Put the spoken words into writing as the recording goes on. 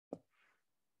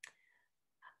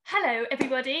Hello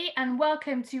everybody and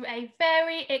welcome to a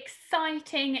very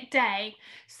exciting day.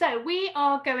 So we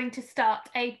are going to start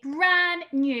a brand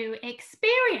new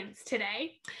experience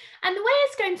today, and the way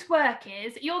it's going to work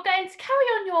is you're going to carry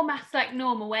on your maths like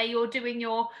normal, where you're doing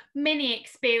your mini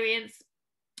experience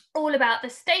all about the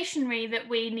stationery that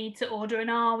we need to order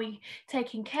and are we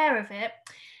taking care of it.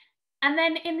 And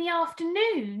then in the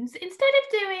afternoons, instead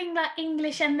of doing like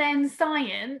English and then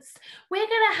science, we're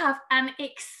going to have an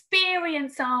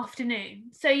experience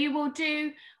afternoon. So you will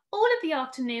do all of the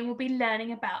afternoon, we'll be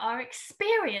learning about our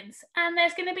experience. And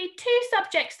there's going to be two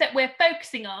subjects that we're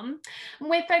focusing on. And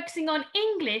we're focusing on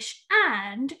English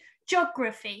and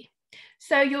geography.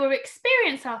 So your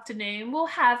experience afternoon will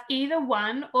have either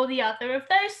one or the other of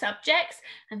those subjects,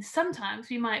 and sometimes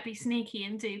we might be sneaky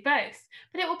and do both,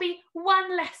 but it will be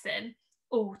one lesson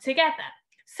all together.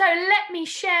 So let me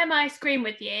share my screen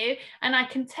with you and I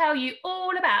can tell you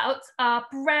all about our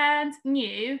brand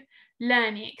new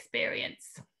learning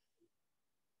experience.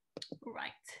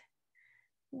 Right,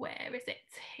 where is it?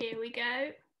 Here we go.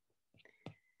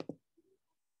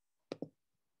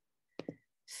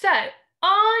 So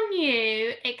our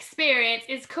new experience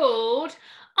is called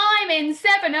I'm in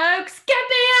Sevenoaks, get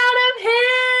me out of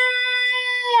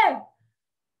here!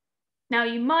 Now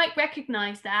you might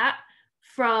recognise that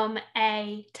from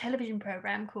a television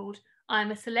programme called I'm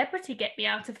a Celebrity, Get Me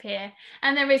Out of Here.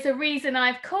 And there is a reason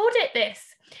I've called it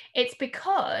this. It's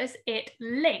because it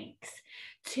links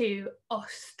to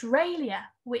Australia,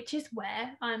 which is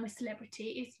where I'm a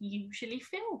Celebrity is usually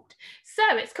filmed. So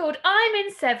it's called I'm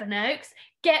in Sevenoaks,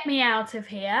 Get Me Out of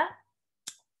Here.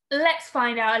 Let's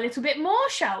find out a little bit more,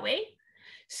 shall we?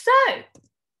 So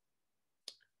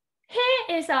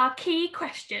here is our key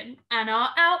question and our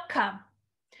outcome.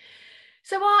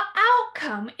 So our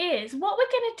outcome is, what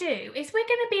we're going to do is we're going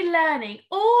to be learning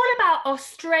all about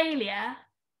Australia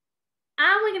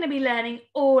and we're going to be learning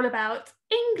all about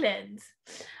England.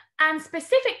 And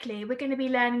specifically, we're going to be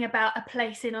learning about a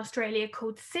place in Australia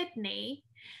called Sydney.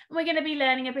 And we're going to be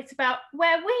learning a bit about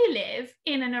where we live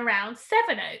in and around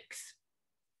Sevenoaks.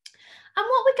 And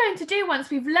what we're going to do once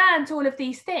we've learned all of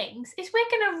these things is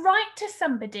we're going to write to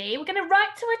somebody, we're going to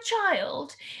write to a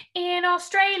child in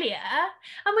Australia,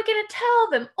 and we're going to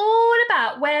tell them all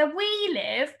about where we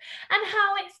live and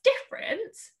how it's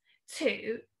different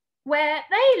to where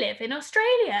they live in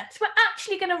Australia. So we're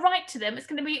actually going to write to them.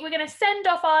 We're going to send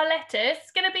off our letters.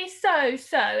 It's going to be so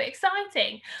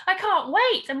exciting. I can't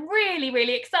wait. I'm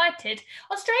really excited.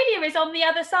 Australia is on the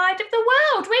other side of the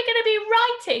world. We're going to be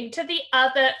writing to the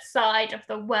other side of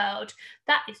the world.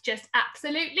 That is just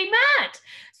absolutely mad.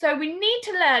 So we need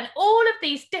to learn all of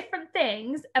these different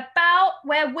things about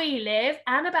where we live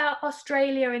and about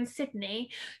Australia and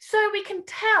Sydney, so we can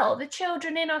tell the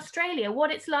children in Australia what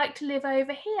it's like to live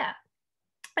over here.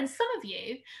 And some of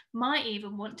you might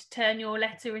even want to turn your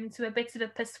letter into a bit of a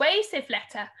persuasive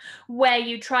letter where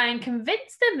you try and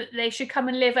convince them that they should come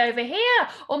and live over here,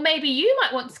 or maybe you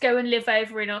might want to go and live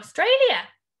over in Australia.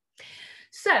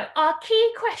 So our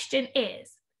key question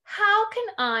is, how can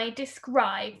I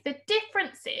describe the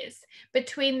differences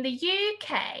between the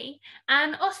UK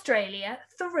and Australia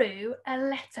through a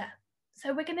letter?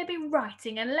 So we're going to be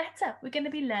writing a letter. We're going to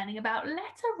be learning about letter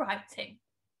writing.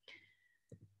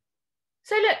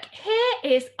 So look,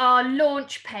 here is our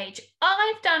launch page.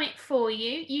 I've done it for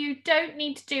you. You don't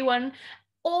need to do one.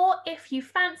 Or if you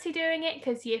fancy doing it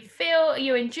because you feel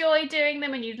you enjoy doing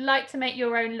them and you'd like to make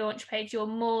your own launch page, you're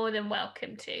more than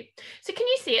welcome to. So can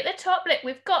you see at the top, look,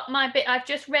 we've got my bit I've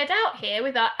just read out here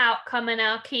with our outcome and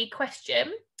our key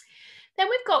question. Then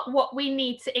we've got what we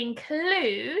need to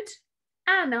include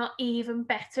and our even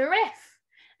better if.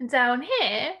 And down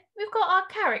here, we've got our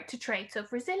character trait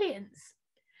of resilience.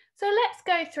 So let's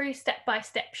go through step by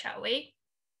step, shall we?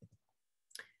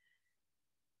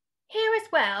 Here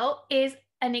as well is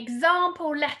an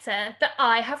example letter that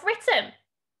I have written.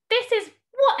 This is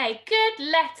what a good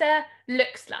letter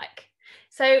looks like.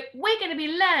 So we're going to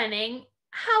be learning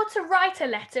how to write a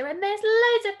letter, and there's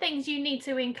loads of things you need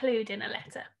to include in a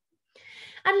letter.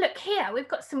 And look here, we've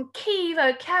got some key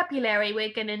vocabulary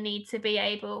we're going to need to be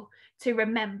able to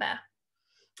remember.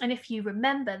 And if you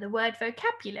remember the word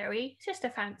vocabulary, it's just a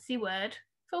fancy word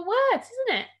for words,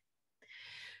 isn't it?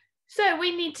 So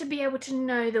we need to be able to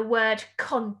know the word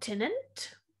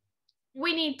continent.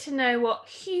 We need to know what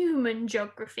human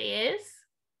geography is.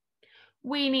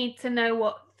 We need to know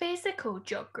what physical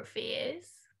geography is.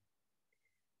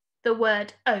 The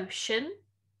word ocean,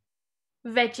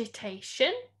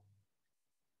 vegetation,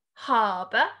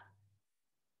 harbour,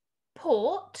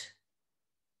 port,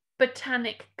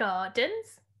 botanic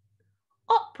gardens,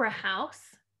 opera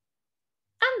house,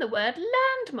 and the word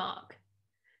landmark.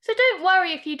 So don't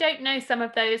worry if you don't know some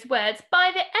of those words.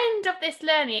 By the end of this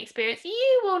learning experience,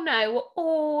 you will know what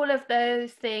all of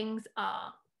those things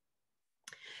are.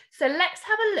 So let's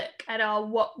have a look at our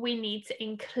what we need to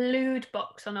include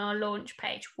box on our launch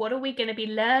page. What are we going to be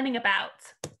learning about?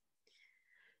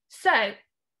 So,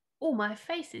 oh, my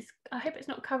face is, I hope it's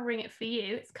not covering it for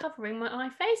you. It's covering, my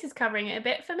face is covering it a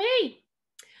bit for me.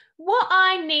 What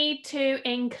I need to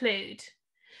include.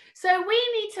 So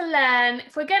we need to learn,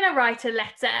 if we're going to write a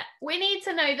letter, we need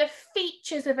to know the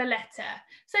features of a letter.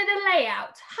 So the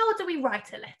layout, how do we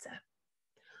write a letter?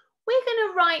 We're going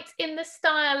to write in the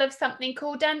style of something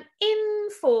called an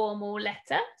informal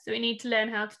letter. So we need to learn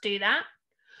how to do that.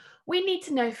 We need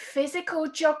to know physical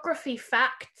geography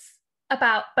facts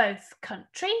about both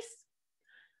countries.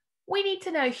 We need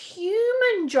to know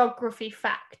human geography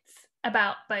facts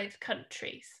about both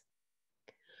countries.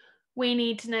 We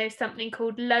need to know something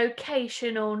called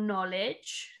locational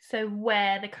knowledge, so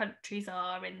where the countries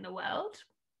are in the world.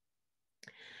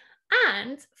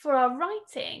 And for our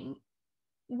writing,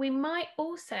 we might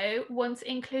also want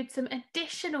to include some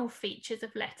additional features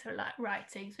of letter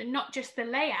writing, so not just the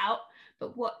layout,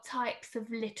 but what types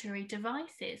of literary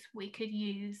devices we could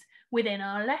use within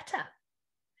our letter.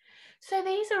 So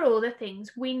these are all the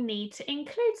things we need to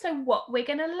include, so what we're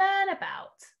going to learn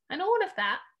about, and all of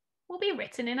that will be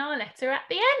written in our letter at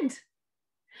the end.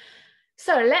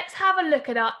 So let's have a look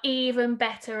at our even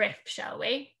better if, shall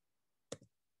we?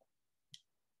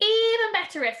 Even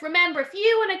better if, remember, if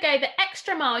you want to go the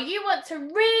extra mile, you want to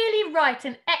really write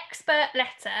an expert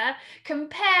letter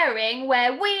comparing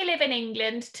where we live in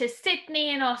England to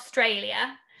Sydney in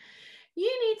Australia,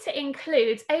 you need to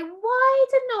include a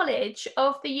wider knowledge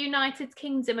of the United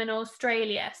Kingdom and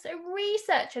Australia. So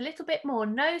research a little bit more,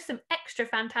 know some extra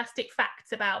fantastic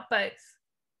facts about both.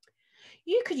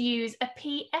 You could use a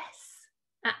PS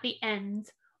at the end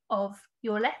of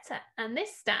your letter, and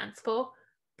this stands for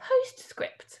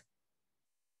postscript.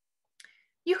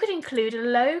 You could include a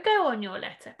logo on your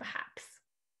letter, perhaps.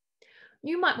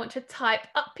 You might want to type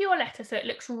up your letter so it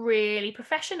looks really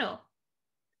professional.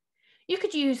 You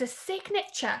could use a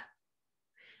signature.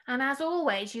 And as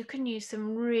always, you can use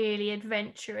some really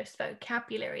adventurous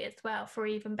vocabulary as well for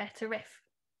even better if.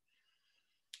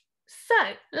 So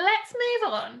let's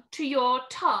move on to your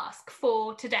task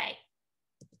for today.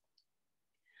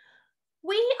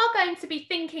 We are going to be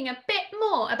thinking a bit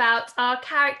more about our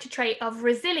character trait of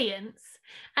resilience,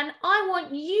 and I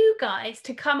want you guys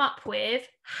to come up with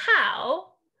how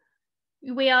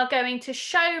we are going to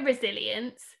show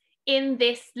resilience in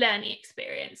this learning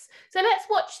experience. So let's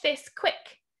watch this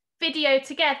quick video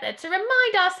together to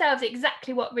remind ourselves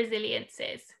exactly what resilience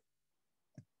is.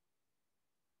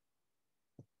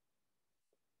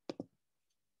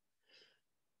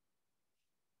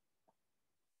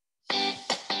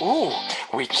 Ooh,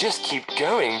 we just keep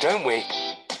going, don't we?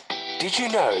 Did you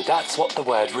know that's what the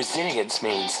word resilience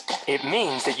means? It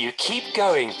means that you keep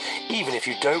going, even if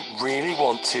you don't really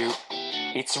want to.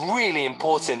 It's really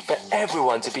important for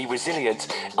everyone to be resilient,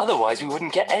 otherwise we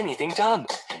wouldn't get anything done.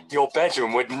 Your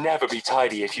bedroom would never be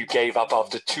tidy if you gave up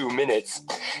after 2 minutes.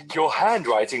 Your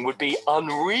handwriting would be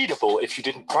unreadable if you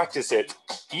didn't practice it.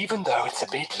 Even though it's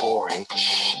a bit boring,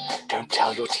 shh, don't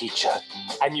tell your teacher.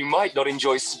 And you might not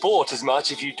enjoy sport as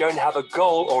much if you don't have a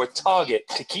goal or a target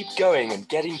to keep going and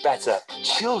getting better.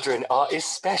 Children are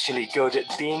especially good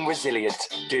at being resilient.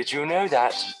 Did you know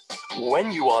that?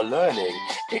 When you are learning,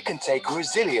 it can take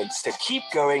resilience to keep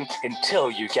going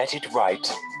until you get it right.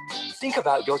 Think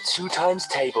about your 2 times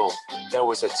table. There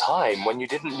was a time when you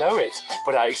didn't know it,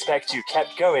 but I expect you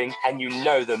kept going and you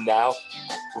know them now.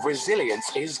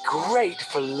 Resilience is great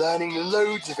for learning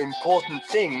loads of important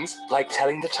things like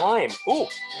telling the time,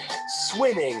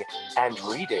 swimming and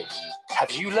reading.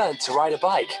 Have you learned to ride a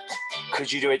bike?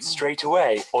 Could you do it straight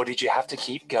away, or did you have to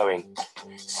keep going?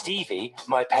 Stevie,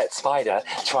 my pet spider,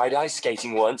 tried ice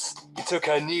skating once. It took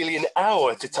her nearly an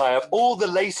hour to tie up all the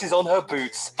laces on her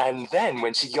boots, and then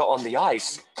when she got on the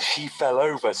ice, she fell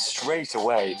over straight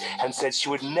away and said she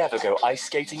would never go ice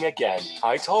skating again.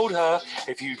 I told her,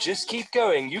 if you just keep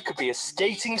going, you could be a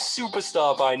skating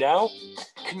superstar by now.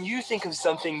 Can you think of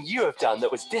something you have done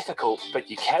that was difficult, but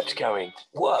you kept going?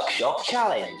 Workshop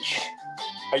challenge.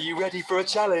 Are you ready for a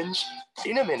challenge?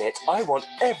 In a minute, I want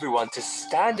everyone to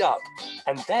stand up.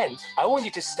 And then I want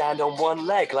you to stand on one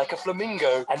leg like a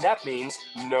flamingo. And that means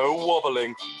no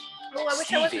wobbling. Oh, I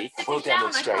wish I wasn't Stevie will sitting down.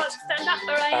 demonstrate. I can't stand up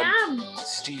where I am.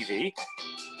 Stevie,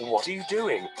 what are you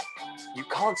doing? You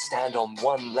can't stand on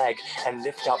one leg and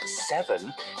lift up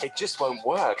 7. It just won't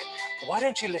work. Why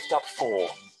don't you lift up 4?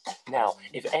 Now,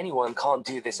 if anyone can't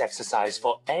do this exercise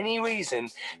for any reason,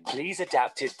 please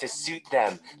adapt it to suit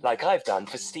them, like I've done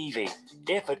for Stevie.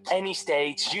 If at any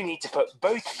stage you need to put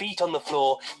both feet on the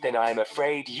floor, then I'm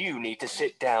afraid you need to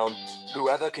sit down.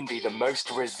 Whoever can be the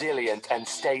most resilient and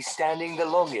stay standing the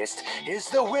longest is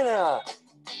the winner!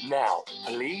 Now,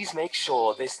 please make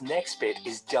sure this next bit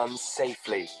is done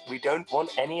safely. We don't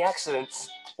want any accidents.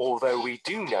 Although we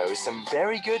do know some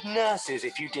very good nurses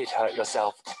if you did hurt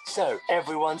yourself. So,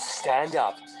 everyone stand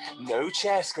up. No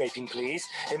chair scraping, please.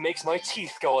 It makes my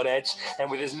teeth go on edge, and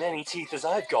with as many teeth as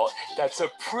I've got, that's a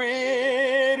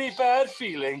pretty bad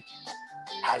feeling.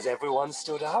 Has everyone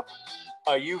stood up?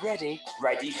 Are you ready?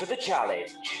 Ready for the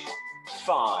challenge.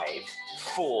 5,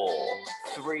 4,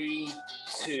 3,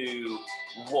 2,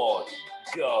 1,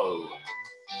 go.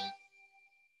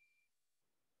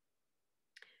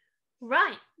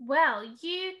 Right, well,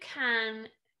 you can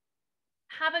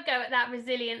have a go at that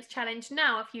resilience challenge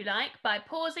now if you like by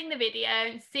pausing the video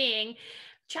and seeing,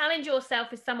 challenge yourself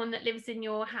as someone that lives in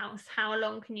your house. How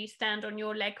long can you stand on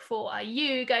your leg for? Are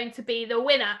you going to be the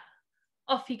winner?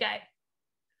 Off you go.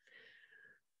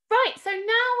 Right, so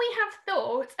now we have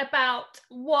thought about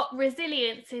what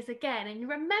resilience is again. And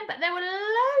remember, there were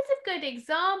loads of good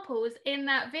examples in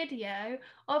that video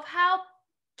of how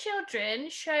children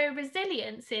show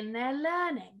resilience in their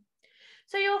learning.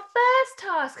 So your first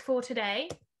task for today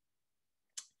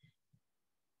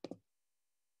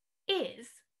is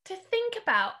to think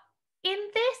about, in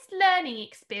this learning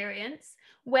experience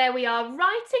where we are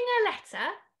writing a letter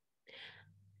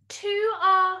to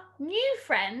our new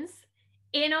friends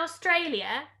in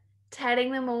Australia,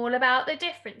 telling them all about the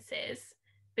differences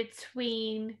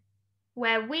between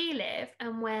where we live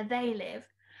and where they live,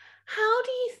 how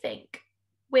do you think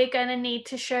we're going to need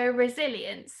to show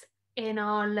resilience in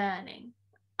our learning?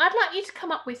 I'd like you to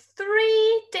come up with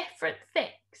 3 different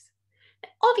things.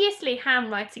 Obviously,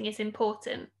 handwriting is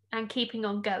important and keeping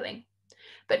on going,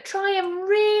 but try and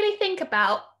really think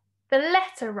about the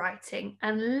letter writing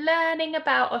and learning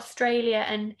about Australia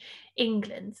and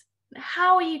England.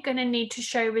 How are you going to need to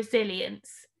show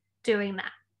resilience doing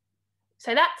that?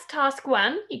 So that's task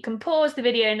 1. You can pause the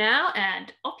video now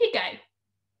and off you go.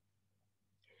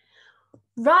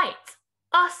 Right,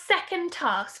 our second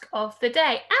task of the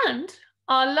day and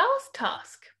our last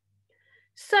task.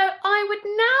 So I would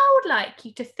now like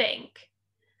you to think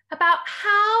about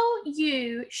how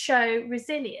you show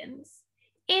resilience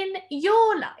in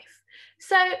your life.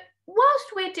 So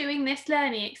whilst we're doing this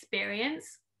learning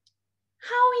experience,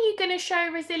 how are you going to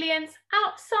show resilience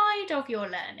outside of your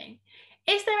learning?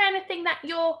 Is there anything that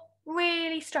you're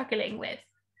really struggling with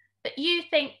that you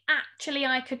think, actually,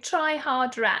 I could try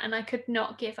harder at and I could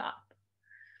not give up?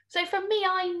 So for me,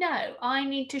 I know I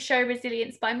need to show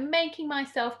resilience by making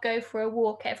myself go for a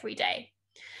walk every day.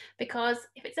 Because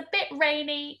if it's a bit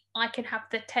rainy, I can have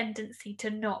the tendency to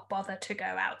not bother to go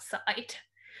outside.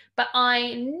 But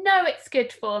I know it's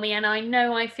good for me and I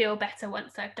know I feel better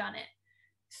once I've done it.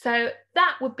 So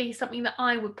that would be something that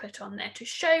I would put on there to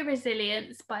show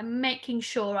resilience by making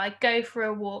sure I go for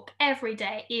a walk every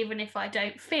day, even if I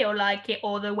don't feel like it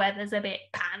or the weather's a bit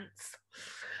pants.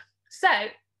 So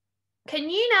can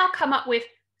you now come up with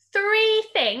 3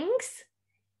 things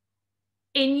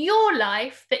in your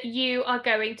life that you are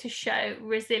going to show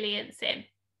resilience in?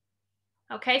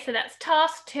 Okay, so that's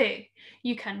task 2.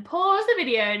 You can pause the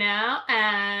video now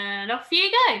and off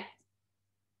you go.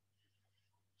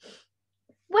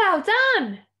 Well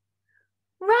done.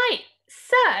 Right,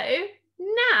 so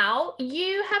now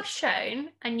you have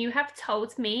shown and you have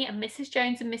told me and Mrs.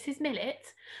 Jones and Mrs.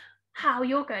 Millett how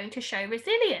you're going to show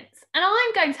resilience. And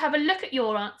I'm going to have a look at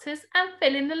your answers and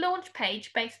fill in the launch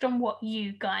page based on what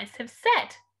you guys have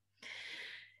said.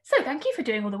 So thank you for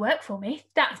doing all the work for me.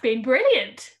 That's been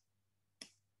brilliant.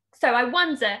 So I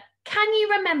wonder, can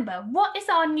you remember, what is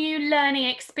our new learning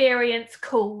experience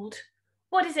called?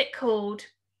 What is it called?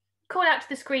 Call out to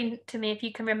the screen to me if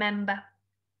you can remember.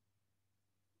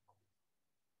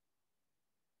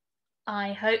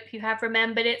 I hope you have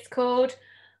remembered. It's called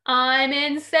I'm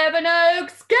in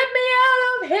Sevenoaks, get me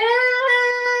out of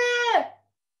here!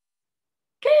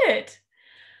 Good.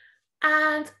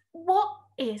 And what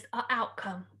is our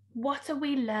outcome? What are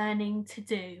we learning to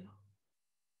do?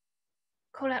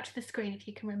 Call out to the screen if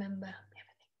you can remember.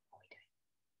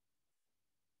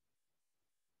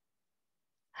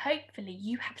 Hopefully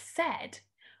you have said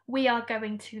we are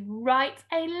going to write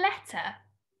a letter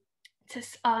to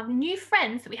our new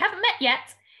friends that we haven't met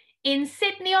yet in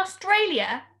Sydney,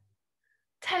 Australia,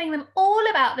 telling them all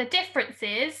about the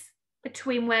differences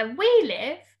between where we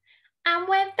live and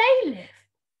where they live.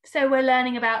 So we're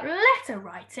learning about letter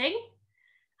writing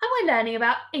we're learning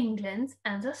about England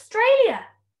and Australia.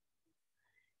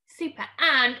 Super.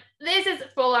 And this is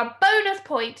for our bonus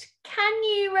point. Can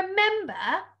you remember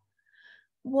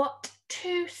what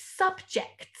 2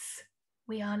 subjects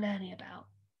we are learning about?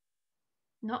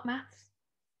 Not maths,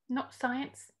 not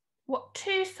science. What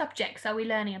 2 subjects are we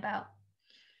learning about?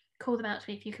 Call them out to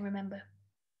me if you can remember.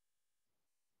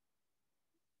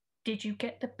 Did you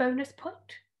get the bonus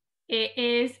point? It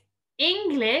is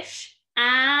English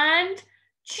and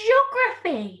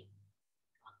geography.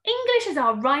 English is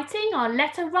our writing, our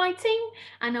letter writing,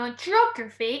 and our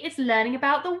geography is learning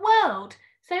about the world.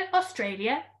 So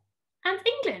Australia and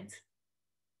England.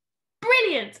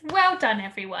 Brilliant. Well done,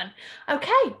 everyone.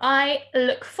 Okay, I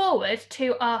look forward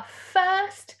to our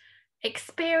first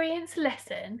experience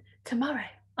lesson tomorrow.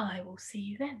 I will see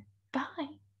you then.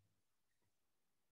 Bye.